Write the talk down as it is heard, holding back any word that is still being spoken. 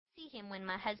him when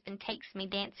my husband takes me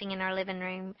dancing in our living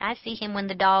room. I see him when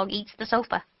the dog eats the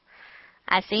sofa.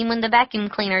 I see him when the vacuum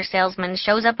cleaner salesman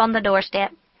shows up on the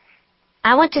doorstep.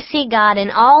 I want to see God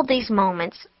in all these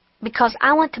moments because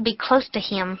I want to be close to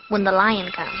him when the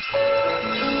lion comes.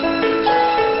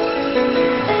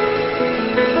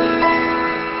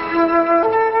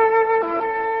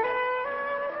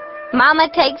 Mama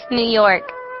takes New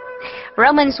York.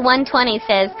 Romans 1:20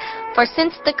 says, "For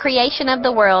since the creation of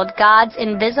the world, God's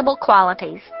invisible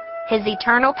qualities, his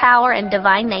eternal power and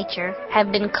divine nature,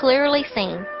 have been clearly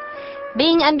seen,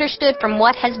 being understood from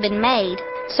what has been made,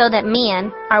 so that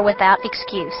men are without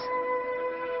excuse."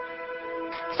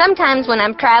 Sometimes when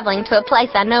I'm traveling to a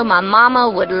place I know my mama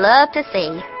would love to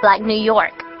see, like New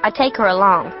York, I take her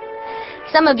along.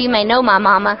 Some of you may know my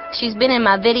mama. She's been in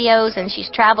my videos and she's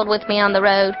traveled with me on the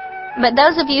road. But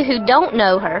those of you who don't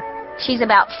know her, she's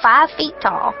about 5 feet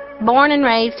tall, born and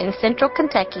raised in Central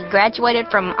Kentucky, graduated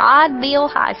from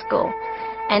Audiobook High School,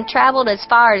 and traveled as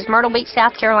far as Myrtle Beach,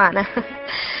 South Carolina.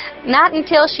 Not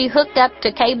until she hooked up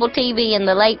to cable TV in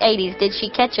the late 80s did she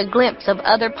catch a glimpse of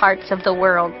other parts of the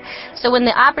world. So when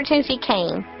the opportunity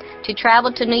came to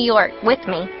travel to New York with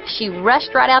me, she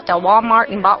rushed right out to Walmart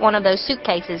and bought one of those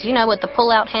suitcases, you know, with the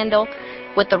pull-out handle,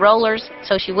 with the rollers,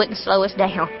 so she wouldn't slow us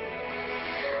down.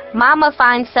 Mama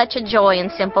finds such a joy in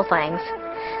simple things,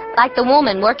 like the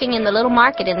woman working in the little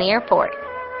market in the airport.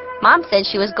 Mom said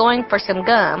she was going for some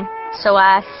gum, so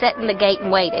I sat in the gate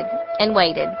and waited, and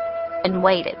waited, and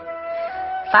waited.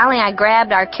 Finally, I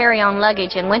grabbed our carry-on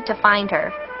luggage and went to find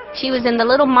her. She was in the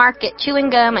little market chewing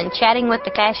gum and chatting with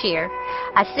the cashier.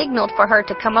 I signaled for her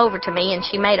to come over to me, and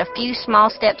she made a few small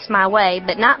steps my way,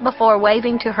 but not before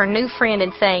waving to her new friend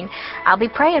and saying, "I'll be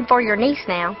praying for your niece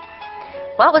now."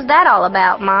 "What was that all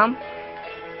about, Mom?"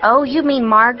 "Oh, you mean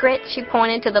Margaret?" She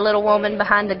pointed to the little woman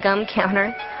behind the gum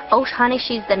counter. "Oh, honey,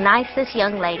 she's the nicest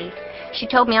young lady. She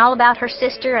told me all about her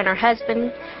sister and her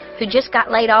husband, who just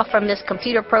got laid off from this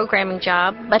computer programming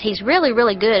job, but he's really,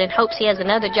 really good and hopes he has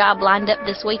another job lined up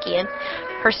this weekend.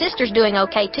 Her sister's doing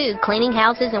okay, too, cleaning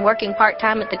houses and working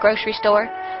part-time at the grocery store.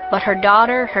 But her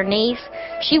daughter, her niece,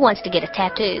 she wants to get a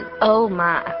tattoo. Oh,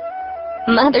 my."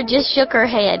 Mother just shook her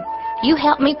head. "You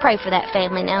help me pray for that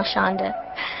family now, Chonda."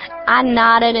 I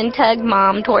nodded and tugged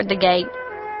Mom toward the gate.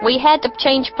 We had to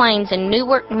change planes in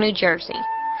Newark, New Jersey,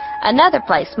 another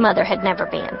place Mother had never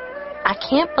been. "I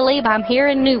can't believe I'm here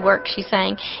in Newark," she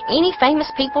sang. "Any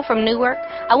famous people from Newark?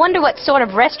 I wonder what sort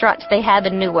of restaurants they have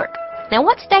in Newark. Now,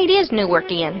 what state is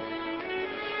Newark in?"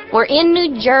 "We're in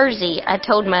New Jersey," I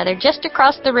told Mother, "just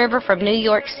across the river from New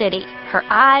York City." Her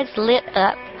eyes lit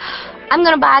up. "I'm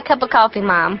going to buy a cup of coffee,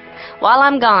 Mom. While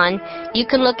I'm gone, you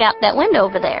can look out that window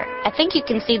over there. I think you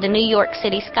can see the New York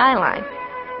City skyline."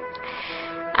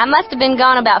 I must have been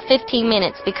gone about 15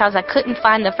 minutes because I couldn't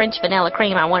find the French vanilla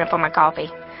cream I wanted for my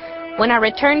coffee. When I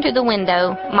returned to the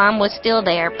window, Mom was still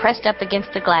there, pressed up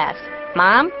against the glass.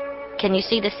 "Mom, can you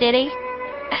see the city?"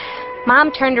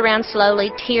 Mom turned around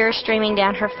slowly, tears streaming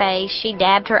down her face. She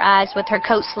dabbed her eyes with her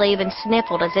coat sleeve and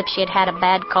sniffled as if she had had a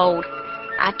bad cold.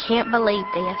 "I can't believe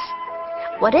this."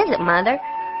 "What is it, Mother?"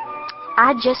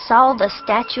 "I just saw the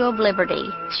Statue of Liberty,"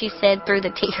 she said through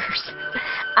the tears.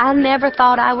 "I never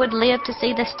thought I would live to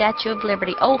see the Statue of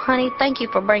Liberty. Oh, honey, thank you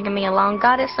for bringing me along.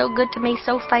 God is so good to me,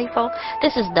 so faithful.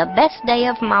 This is the best day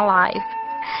of my life."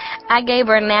 I gave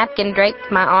her a napkin,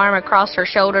 draped my arm across her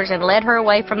shoulders, and led her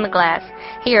away from the glass.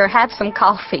 "Here, have some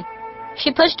coffee."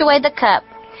 She pushed away the cup.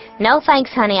 "No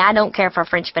thanks, honey, I don't care for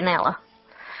French vanilla."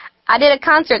 I did a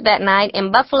concert that night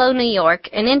in Buffalo, New York,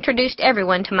 and introduced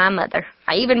everyone to my mother.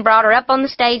 I even brought her up on the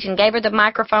stage and gave her the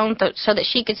microphone so that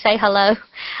she could say hello.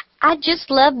 "I just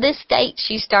love this state,"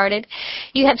 she started.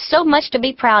 "You have so much to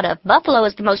be proud of. Buffalo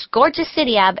is the most gorgeous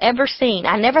city I've ever seen.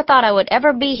 I never thought I would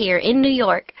ever be here in New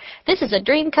York. This is a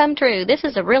dream come true. This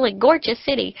is a really gorgeous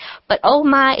city. But oh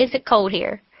my, is it cold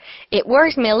here. It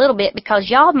worries me a little bit because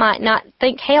y'all might not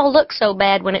think hell looks so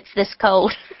bad when it's this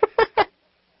cold.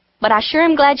 But I sure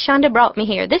am glad Chonda brought me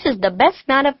here. This is the best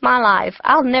night of my life.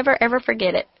 I'll never, ever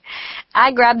forget it."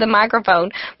 I grabbed the microphone,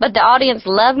 but the audience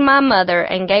loved my mother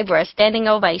and gave her a standing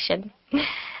ovation.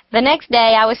 The next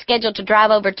day, I was scheduled to drive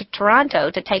over to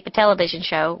Toronto to tape a television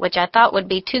show, which I thought would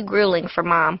be too grueling for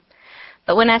Mom.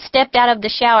 But when I stepped out of the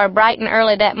shower bright and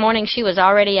early that morning, she was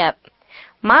already up.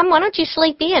 "Mom, why don't you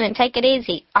sleep in and take it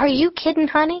easy?" "Are you kidding,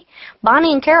 honey?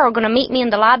 Bonnie and Carol are going to meet me in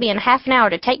the lobby in half an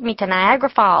hour to take me to Niagara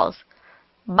Falls."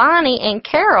 "Bonnie and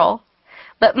Carol?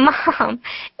 But, Mom,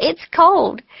 it's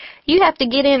cold. You have to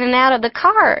get in and out of the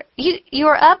car. You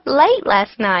were up late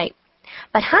last night."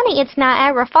 "But, honey, it's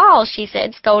Niagara Falls," she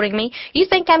said, scolding me. "You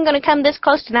think I'm going to come this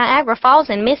close to Niagara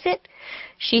Falls and miss it?"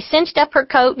 She cinched up her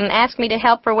coat and asked me to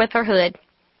help her with her hood.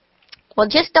 Well,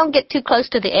 just don't get too close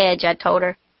to the edge, I told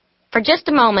her. For just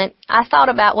a moment, I thought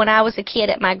about when I was a kid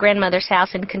at my grandmother's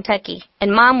house in Kentucky,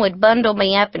 and Mom would bundle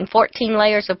me up in 14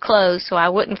 layers of clothes so I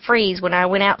wouldn't freeze when I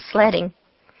went out sledding.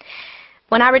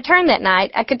 When I returned that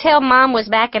night, I could tell Mom was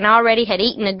back and already had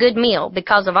eaten a good meal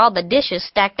because of all the dishes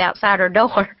stacked outside her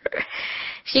door.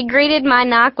 She greeted my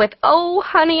knock with, "Oh,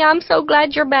 honey, I'm so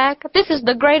glad you're back. This is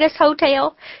the greatest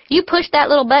hotel. You push that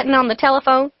little button on the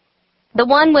telephone, the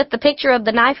one with the picture of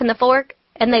the knife and the fork,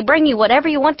 and they bring you whatever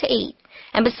you want to eat.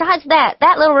 And besides that,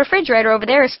 that little refrigerator over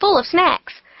there is full of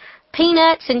snacks,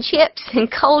 peanuts and chips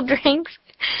and cold drinks.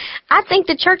 I think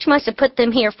the church must have put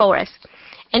them here for us.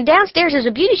 And downstairs is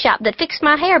a beauty shop that fixed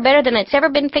my hair better than it's ever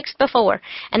been fixed before,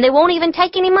 and they won't even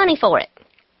take any money for it."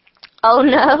 "Oh,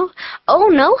 no? Oh,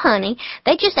 no, honey.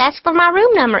 They just asked for my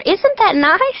room number. Isn't that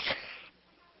nice?"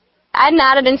 I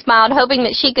nodded and smiled, hoping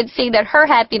that she could see that her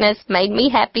happiness made me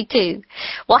happy, too.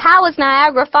 "Well, how was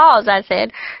Niagara Falls?" I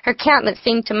said. Her countenance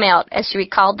seemed to melt as she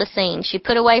recalled the scene. She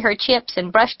put away her chips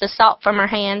and brushed the salt from her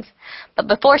hands, but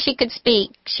before she could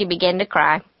speak, she began to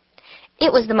cry.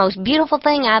 "It was the most beautiful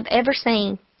thing I've ever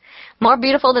seen." "More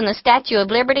beautiful than the Statue of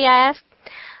Liberty?" I asked.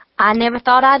 "I never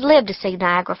thought I'd live to see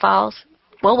Niagara Falls."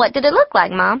 "Well, what did it look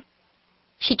like, Mom?"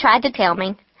 She tried to tell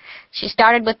me. She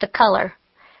started with the color,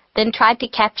 then tried to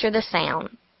capture the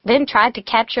sound, then tried to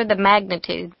capture the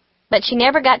magnitude, but she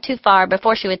never got too far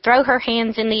before she would throw her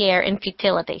hands in the air in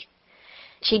futility.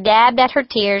 She dabbed at her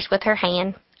tears with her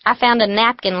hand. I found a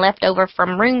napkin left over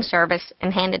from room service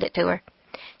and handed it to her.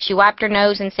 She wiped her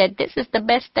nose and said, "This is the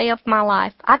best day of my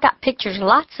life. I got pictures,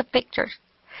 lots of pictures."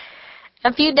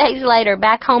 A few days later,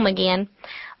 back home again,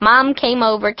 Mom came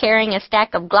over carrying a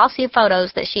stack of glossy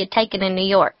photos that she had taken in New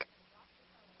York.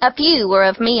 A few were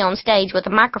of me on stage with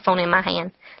a microphone in my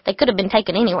hand. They could have been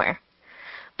taken anywhere.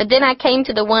 But then I came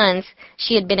to the ones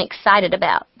she had been excited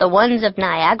about, the ones of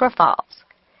Niagara Falls.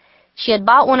 She had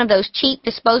bought one of those cheap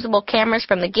disposable cameras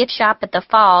from the gift shop at the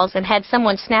falls and had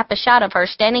someone snap a shot of her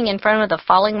standing in front of the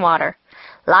falling water.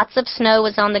 Lots of snow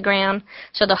was on the ground,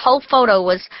 so the whole photo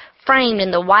was framed in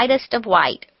the whitest of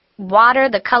white. Water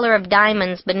the color of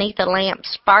diamonds beneath a lamp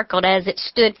sparkled as it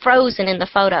stood frozen in the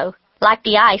photo, like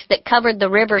the ice that covered the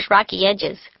river's rocky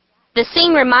edges. The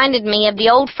scene reminded me of the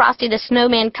old Frosty the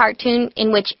Snowman cartoon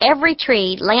in which every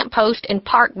tree, lamppost, and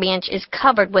park bench is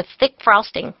covered with thick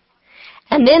frosting.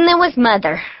 And then there was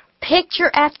Mother.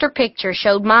 Picture after picture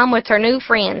showed Mom with her new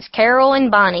friends, Carol and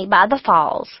Bonnie, by the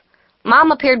falls.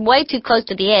 Mom appeared way too close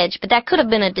to the edge, but that could have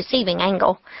been a deceiving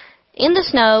angle. In the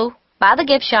snow, by the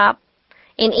gift shop.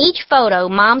 In each photo,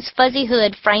 Mom's fuzzy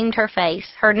hood framed her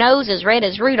face, her nose as red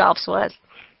as Rudolph's was.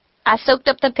 I soaked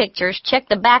up the pictures, checked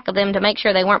the back of them to make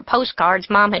sure they weren't postcards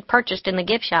Mom had purchased in the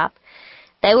gift shop.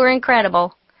 They were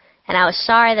incredible, and I was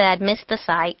sorry that I'd missed the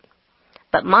sight.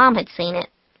 But Mom had seen it.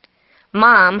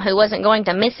 Mom, who wasn't going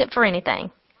to miss it for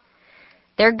anything.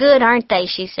 "They're good, aren't they?"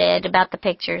 she said about the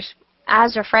pictures. I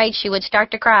was afraid she would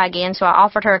start to cry again, so I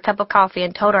offered her a cup of coffee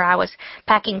and told her I was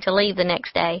packing to leave the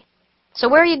next day. "So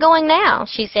where are you going now?"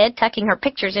 she said, tucking her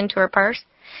pictures into her purse.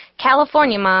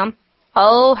 "California, Mom."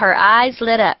 Oh, her eyes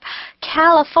lit up.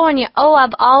 "California! Oh,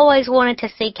 I've always wanted to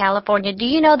see California. Do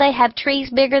you know they have trees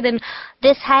bigger than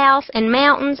this house, and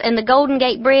mountains, and the Golden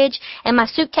Gate Bridge, and my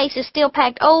suitcase is still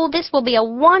packed. Oh, this will be a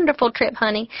wonderful trip,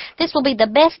 honey. This will be the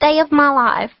best day of my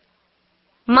life."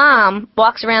 Mom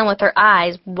walks around with her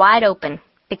eyes wide open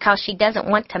because she doesn't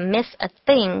want to miss a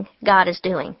thing God is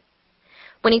doing.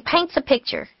 When He paints a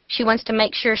picture, she wants to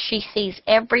make sure she sees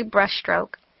every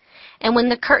brushstroke. And when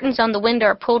the curtains on the window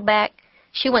are pulled back,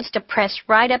 she wants to press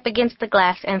right up against the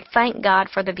glass and thank God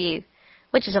for the view,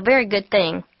 which is a very good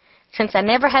thing, since I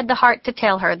never had the heart to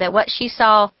tell her that what she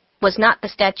saw was not the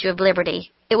Statue of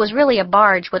Liberty. It was really a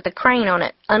barge with a crane on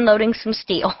it, unloading some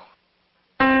steel.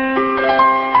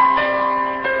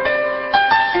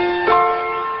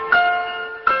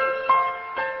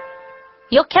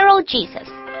 Yo quiero Jesus.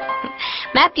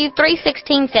 Matthew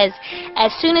 3:16 says,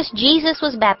 "As soon as Jesus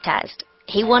was baptized,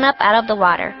 He went up out of the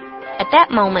water. At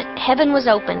that moment, heaven was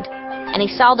opened, and He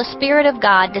saw the Spirit of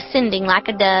God descending like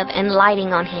a dove and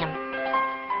lighting on Him."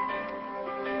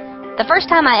 The first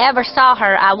time I ever saw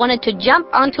her, I wanted to jump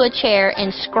onto a chair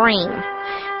and scream.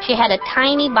 She had a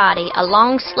tiny body, a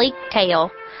long, sleek tail,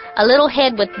 a little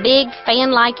head with big,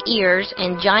 fan-like ears,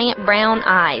 and giant brown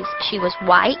eyes. She was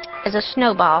white as a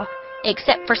snowball,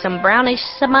 except for some brownish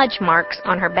smudge marks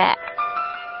on her back.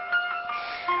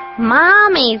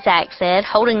 "Mommy," Zach said,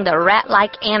 holding the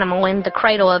rat-like animal in the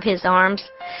cradle of his arms.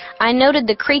 I noted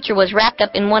the creature was wrapped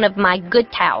up in one of my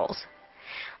good towels.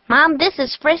 "Mom, this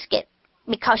is Frisket,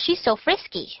 because she's so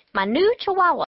frisky, my new chihuahua."